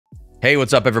Hey,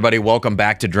 what's up, everybody? Welcome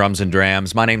back to Drums and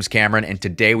Drams. My name's Cameron, and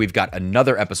today we've got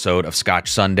another episode of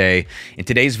Scotch Sunday. In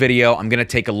today's video, I'm going to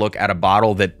take a look at a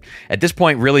bottle that, at this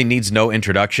point, really needs no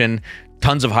introduction.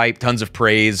 Tons of hype, tons of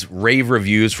praise, rave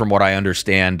reviews from what I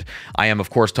understand. I am, of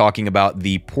course, talking about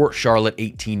the Port Charlotte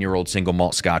 18-year-old single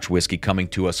malt Scotch whiskey coming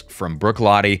to us from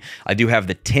Bruichladdich. I do have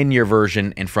the 10-year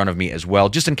version in front of me as well,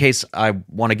 just in case I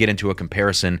want to get into a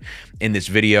comparison in this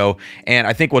video. And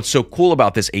I think what's so cool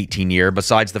about this 18-year,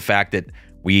 besides the fact that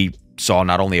we saw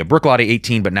not only a Bruichladdich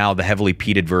 18, but now the heavily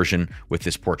peated version with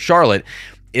this Port Charlotte,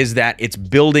 is that it's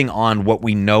building on what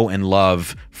we know and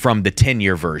love from the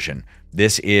 10-year version.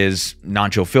 This is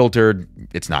non-chill filtered,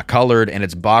 it's not colored, and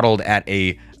it's bottled at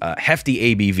a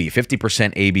hefty ABV,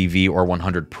 50% ABV or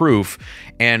 100 proof.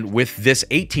 And with this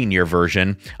 18-year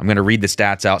version, I'm going to read the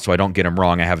stats out so I don't get them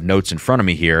wrong. I have notes in front of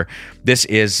me here. This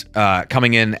is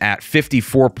coming in at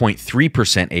 54.3%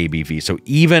 ABV, so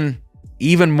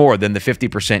even more than the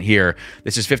 50% here.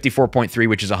 This is 54.3,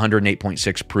 which is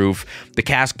 108.6 proof. The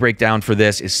cask breakdown for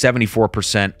this is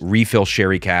 74% refill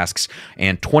sherry casks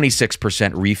and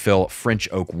 26% refill French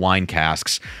oak wine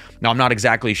casks. Now, I'm not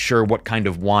exactly sure what kind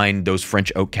of wine those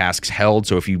French oak casks held,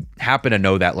 so if you happen to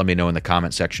know that, let me know in the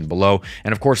comment section below.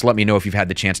 And of course, let me know if you've had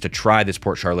the chance to try this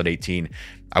Port Charlotte 18.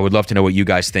 I would love to know what you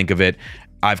guys think of it.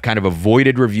 I've kind of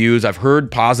avoided reviews. I've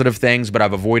heard positive things, but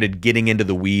I've avoided getting into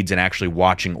the weeds and actually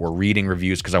watching or reading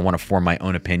reviews because I want to form my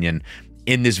own opinion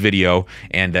in this video,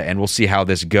 and we'll see how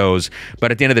this goes. But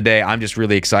at the end of the day, I'm just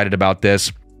really excited about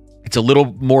this. It's a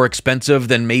little more expensive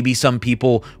than maybe some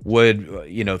people would,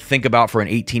 think about for an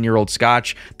 18-year-old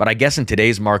Scotch. But I guess in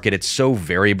today's market, it's so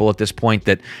variable at this point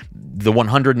that the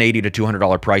 $180 to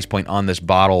 $200 price point on this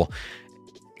bottle,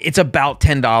 it's about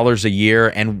 $10 a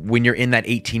year, and when you're in that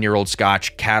 18-year-old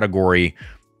Scotch category,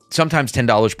 sometimes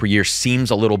 $10 per year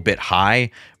seems a little bit high,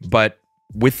 but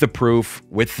with the proof,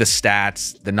 with the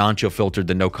stats, the non-chill filtered,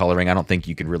 the no coloring, I don't think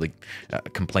you can really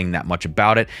complain that much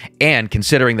about it. And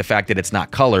considering the fact that it's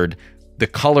not colored, the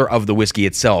color of the whiskey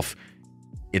itself,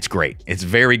 it's great. It's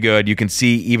very good. You can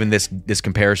see even this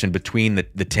comparison between the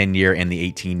 10-year and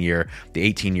the 18-year. The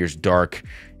 18 year's dark.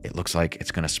 It looks like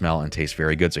it's going to smell and taste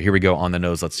very good. So here we go on the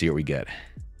nose. Let's see what we get.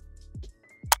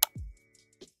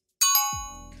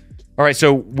 All right,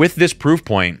 so with this proof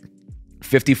point,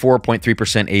 54.3%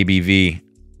 ABV,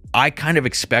 I kind of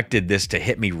expected this to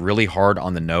hit me really hard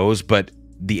on the nose, but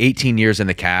the 18 years in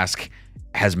the cask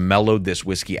has mellowed this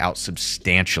whiskey out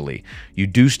substantially. You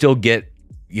do still get,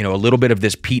 a little bit of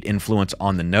this peat influence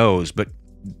on the nose, but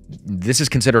this is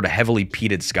considered a heavily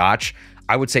peated Scotch.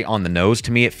 I would say on the nose,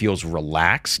 to me, it feels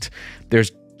relaxed.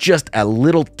 There's just a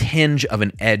little tinge of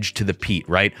an edge to the peat,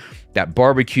 right? That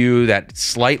barbecue, that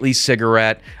slightly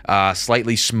cigarette,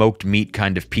 slightly smoked meat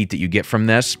kind of peat that you get from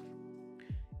this.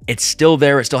 It's still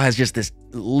there. It still has just this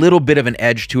little bit of an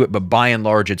edge to it, but by and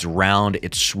large, it's round,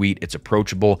 it's sweet, it's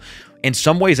approachable. In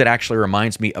some ways, it actually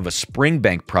reminds me of a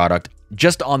Springbank product,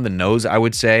 just on the nose, I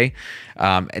would say.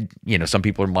 Some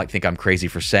people might think I'm crazy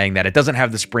for saying that. It doesn't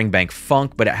have the Springbank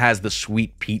funk, but it has the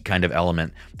sweet peat kind of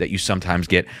element that you sometimes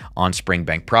get on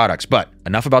Springbank products. But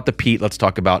enough about the peat. Let's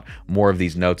talk about more of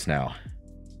these notes now.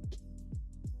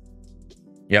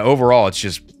 Yeah, overall,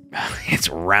 it's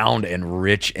round and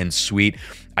rich and sweet.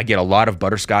 I get a lot of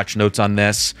butterscotch notes on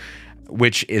this,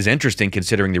 which is interesting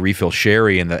considering the refill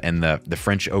sherry and the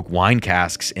French oak wine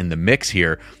casks in the mix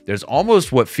here. There's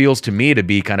almost what feels to me to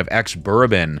be kind of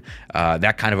ex-bourbon,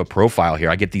 that kind of a profile here.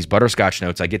 I get these butterscotch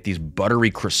notes. I get these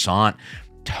buttery croissant,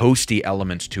 toasty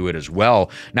elements to it as well.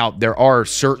 Now, there are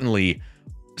certainly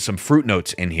some fruit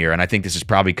notes in here, and I think this is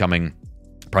probably coming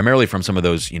primarily from some of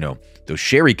those, those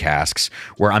sherry casks,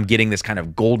 where I'm getting this kind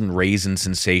of golden raisin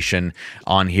sensation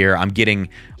on here. I'm getting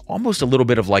almost a little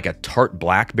bit of like a tart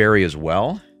blackberry as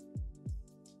well.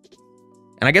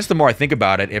 And I guess the more I think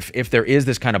about it, if there is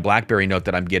this kind of blackberry note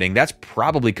that I'm getting, that's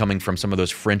probably coming from some of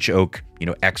those French oak,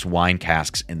 ex-wine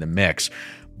casks in the mix.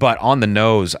 But on the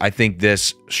nose, I think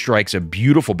this strikes a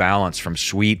beautiful balance from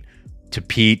sweet to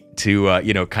peat to,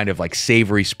 kind of like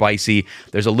savory, spicy.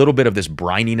 There's a little bit of this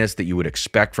brininess that you would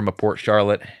expect from a Port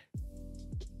Charlotte.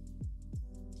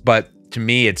 But to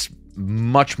me, it's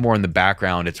much more in the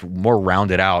background. It's more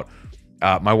rounded out.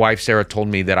 My wife, Sarah, told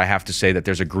me that I have to say that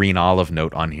there's a green olive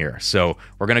note on here. So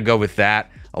we're going to go with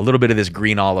that. A little bit of this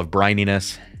green olive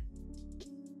brininess.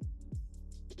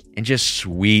 And just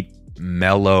sweet,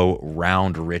 mellow,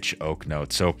 round, rich oak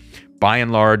notes. So by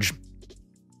and large,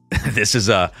 this is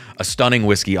a stunning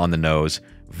whiskey on the nose.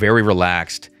 Very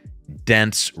relaxed,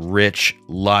 dense, rich,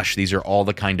 lush. These are all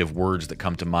the kind of words that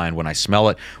come to mind when I smell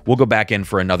it. We'll go back in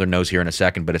for another nose here in a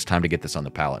second, but it's time to get this on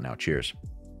the palate now. Cheers.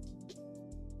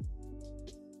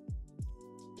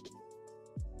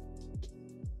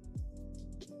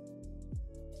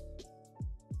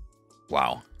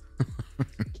 Wow.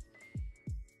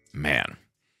 Man.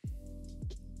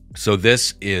 So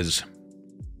this is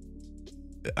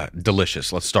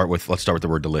delicious. Let's start with the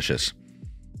word delicious.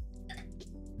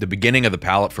 The beginning of the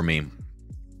palate for me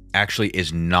actually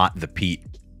is not the peat.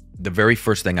 The very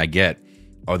first thing I get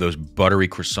are those buttery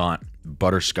croissant,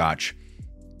 butterscotch,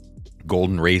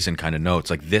 golden raisin kind of notes.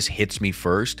 Like, this hits me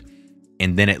first,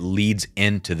 and then it leads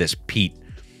into this peat.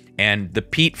 And the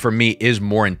peat for me is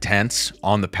more intense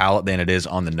on the palate than it is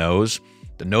on the nose.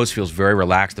 The nose feels very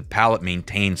relaxed. The palate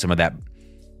maintains some of that.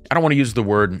 I don't want to use the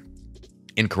word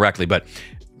incorrectly, but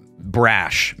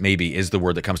brash maybe is the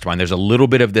word that comes to mind. There's a little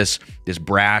bit of this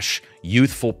brash,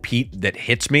 youthful peat that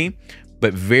hits me,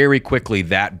 but very quickly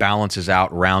that balances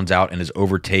out, rounds out, and is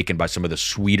overtaken by some of the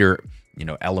sweeter,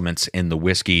 elements in the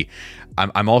whiskey.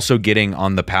 I'm also getting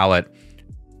on the palate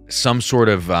some sort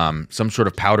of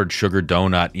powdered sugar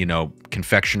donut,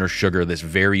 confectioner sugar, this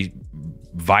very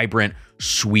vibrant,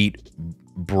 sweet,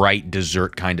 bright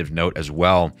dessert kind of note as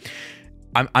well.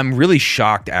 I'm really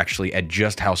shocked actually at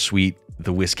just how sweet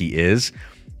the whiskey is.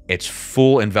 It's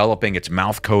full, enveloping, it's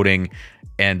mouth coating,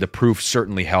 and the proof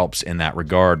certainly helps in that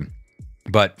regard.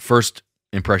 But first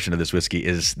impression of this whiskey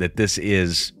is that this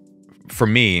is, for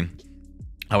me,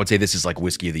 I would say this is like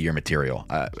whiskey of the year material.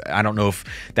 I don't know if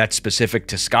that's specific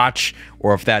to Scotch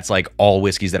or if that's like all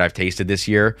whiskeys that I've tasted this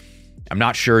year. I'm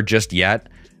not sure just yet,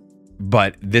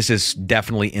 but this is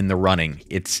definitely in the running.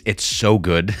 It's so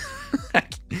good.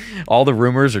 All the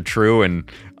rumors are true, and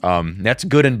that's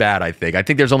good and bad, I think. I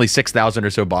think there's only 6,000 or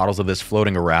so bottles of this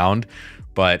floating around,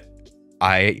 but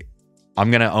I'm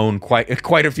going to own quite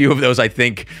a few of those, I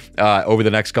think, over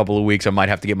the next couple of weeks. I might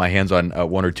have to get my hands on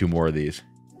one or two more of these.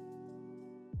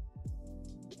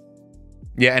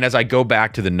 Yeah, and as I go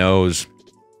back to the nose,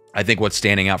 I think what's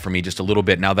standing out for me just a little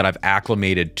bit now that I've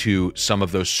acclimated to some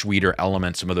of those sweeter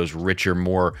elements, some of those richer,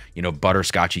 more,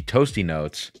 butterscotchy, toasty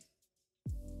notes,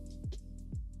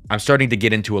 I'm starting to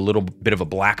get into a little bit of a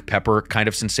black pepper kind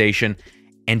of sensation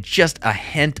and just a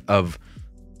hint of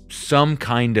some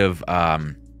kind of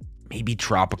maybe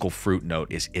tropical fruit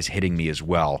note is hitting me as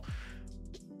well.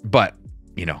 But,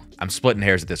 I'm splitting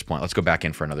hairs at this point. Let's go back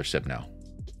in for another sip now.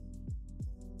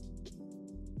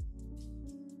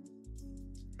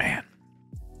 Man,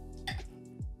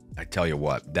 I tell you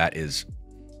what, that is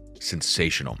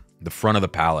sensational. The front of the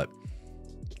palate,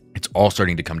 it's all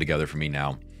starting to come together for me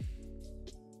now.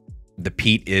 The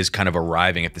peat is kind of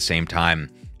arriving at the same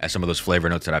time as some of those flavor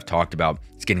notes that I've talked about.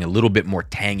 It's getting a little bit more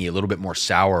tangy, a little bit more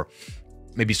sour.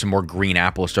 Maybe some more green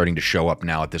apple is starting to show up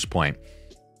now at this point.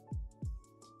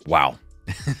 Wow.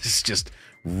 It's just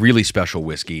really special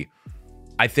whiskey.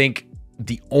 I think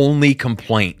the only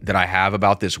complaint that I have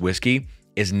about this whiskey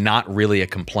is not really a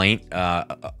complaint,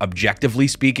 objectively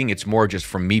speaking. It's more just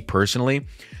from me personally,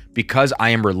 because I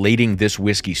am relating this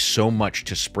whiskey so much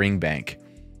to Springbank.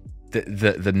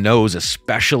 The nose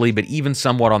especially, but even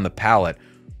somewhat on the palate.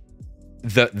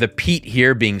 The peat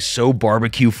here being so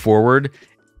barbecue forward,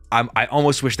 I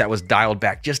almost wish that was dialed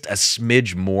back just a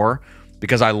smidge more,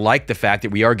 because I like the fact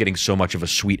that we are getting so much of a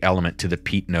sweet element to the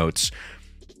peat notes.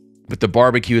 But the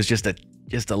barbecue is just a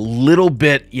little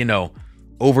bit,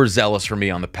 overzealous for me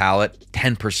on the palate.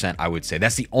 10%, I would say.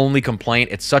 That's the only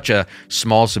complaint. It's such a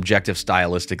small, subjective,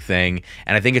 stylistic thing,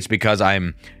 and I think it's because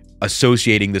I'm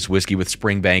associating this whiskey with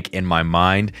Springbank in my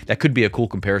mind. That could be a cool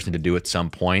comparison to do at some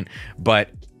point,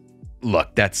 but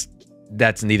look, that's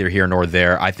neither here nor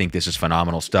there. I think this is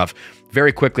phenomenal stuff.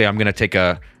 Very quickly, I'm going to take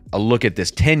a look at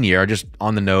this 10-year, just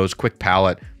on the nose, quick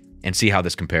palate, and see how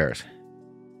this compares.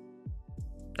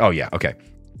 Oh yeah, okay.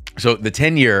 So the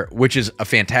 10-year, which is a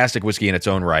fantastic whiskey in its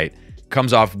own right,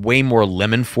 comes off way more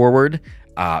lemon forward,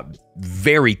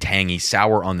 very tangy,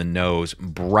 sour on the nose,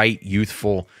 bright,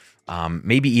 youthful,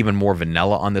 maybe even more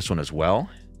vanilla on this one as well.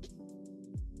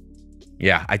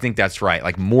 Yeah, I think that's right.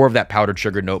 Like more of that powdered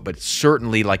sugar note, but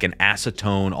certainly like an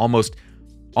acetone,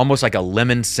 almost like a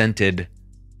lemon-scented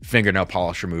fingernail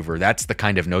polish remover. That's the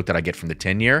kind of note that I get from the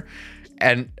 10-year.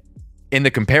 And in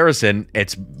the comparison,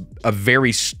 it's a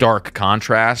very stark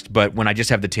contrast, but when I just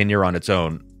have the 10-year on its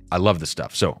own, I love the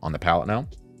stuff. So on the palate now.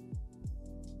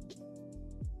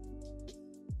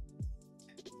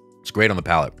 It's great on the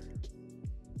palate.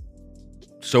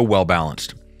 So well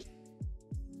balanced.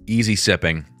 Easy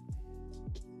sipping.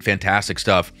 Fantastic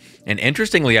stuff. And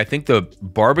interestingly, I think the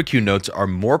barbecue notes are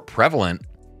more prevalent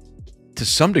to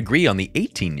some degree on the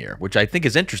 18-year, which I think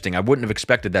is interesting. I wouldn't have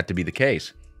expected that to be the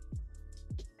case.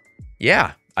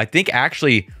 Yeah, I think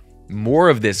actually more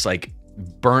of this like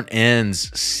burnt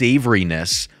ends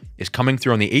savoriness is coming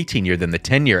through on the 18-year than the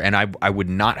 10-year, and I would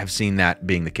not have seen that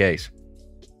being the case.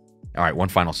 All right, one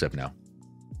final sip now.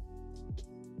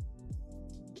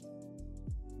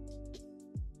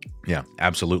 Yeah,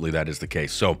 absolutely. That is the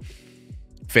case. So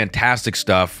fantastic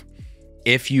stuff.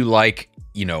 If you like,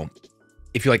 you know,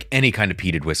 if you like any kind of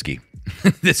peated whiskey,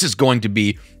 this is going to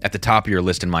be at the top of your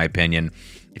list, in my opinion.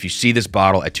 If you see this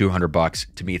bottle at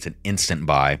 $200, to me, it's an instant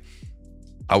buy.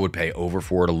 I would pay over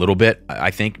for it a little bit. I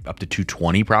think up to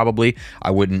 $220 probably.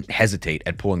 I wouldn't hesitate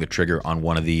at pulling the trigger on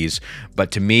one of these.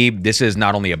 But to me, this is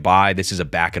not only a buy, this is a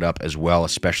back it up as well,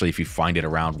 especially if you find it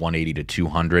around 180 to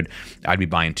 200. I'd be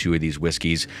buying 2 of these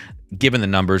whiskeys. Given the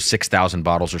numbers, 6,000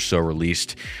 bottles or so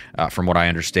released, from what I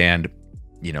understand.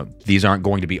 You know, these aren't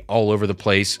going to be all over the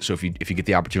place. So if you get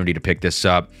the opportunity to pick this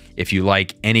up, if you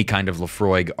like any kind of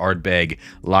Laphroaig, Ardbeg,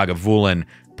 Lagavulin,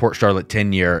 Port Charlotte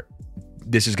 10-year,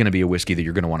 this is going to be a whiskey that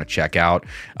you're going to want to check out.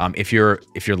 If you're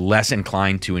less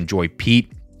inclined to enjoy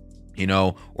peat, you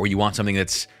know, or you want something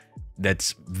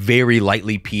that's very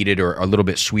lightly peated or a little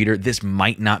bit sweeter, this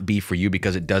might not be for you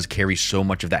because it does carry so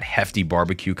much of that hefty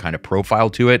barbecue kind of profile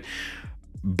to it.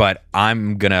 But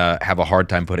I'm going to have a hard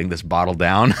time putting this bottle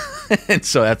down. And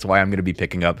so that's why I'm going to be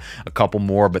picking up a couple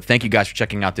more. But thank you guys for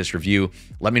checking out this review.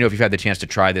 Let me know if you've had the chance to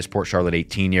try this Port Charlotte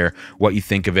 18-year, what you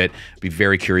think of it. Be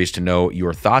very curious to know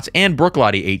your thoughts. And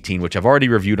Brooklady 18, which I've already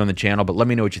reviewed on the channel, but let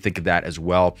me know what you think of that as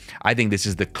well. I think this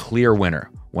is the clear winner.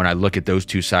 When I look at those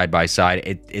two side by side,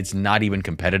 it's not even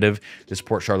competitive. This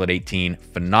Port Charlotte 18,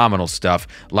 phenomenal stuff.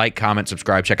 Like, comment,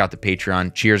 subscribe, check out the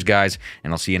Patreon. Cheers, guys,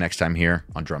 and I'll see you next time here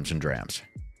on Drums and Drams.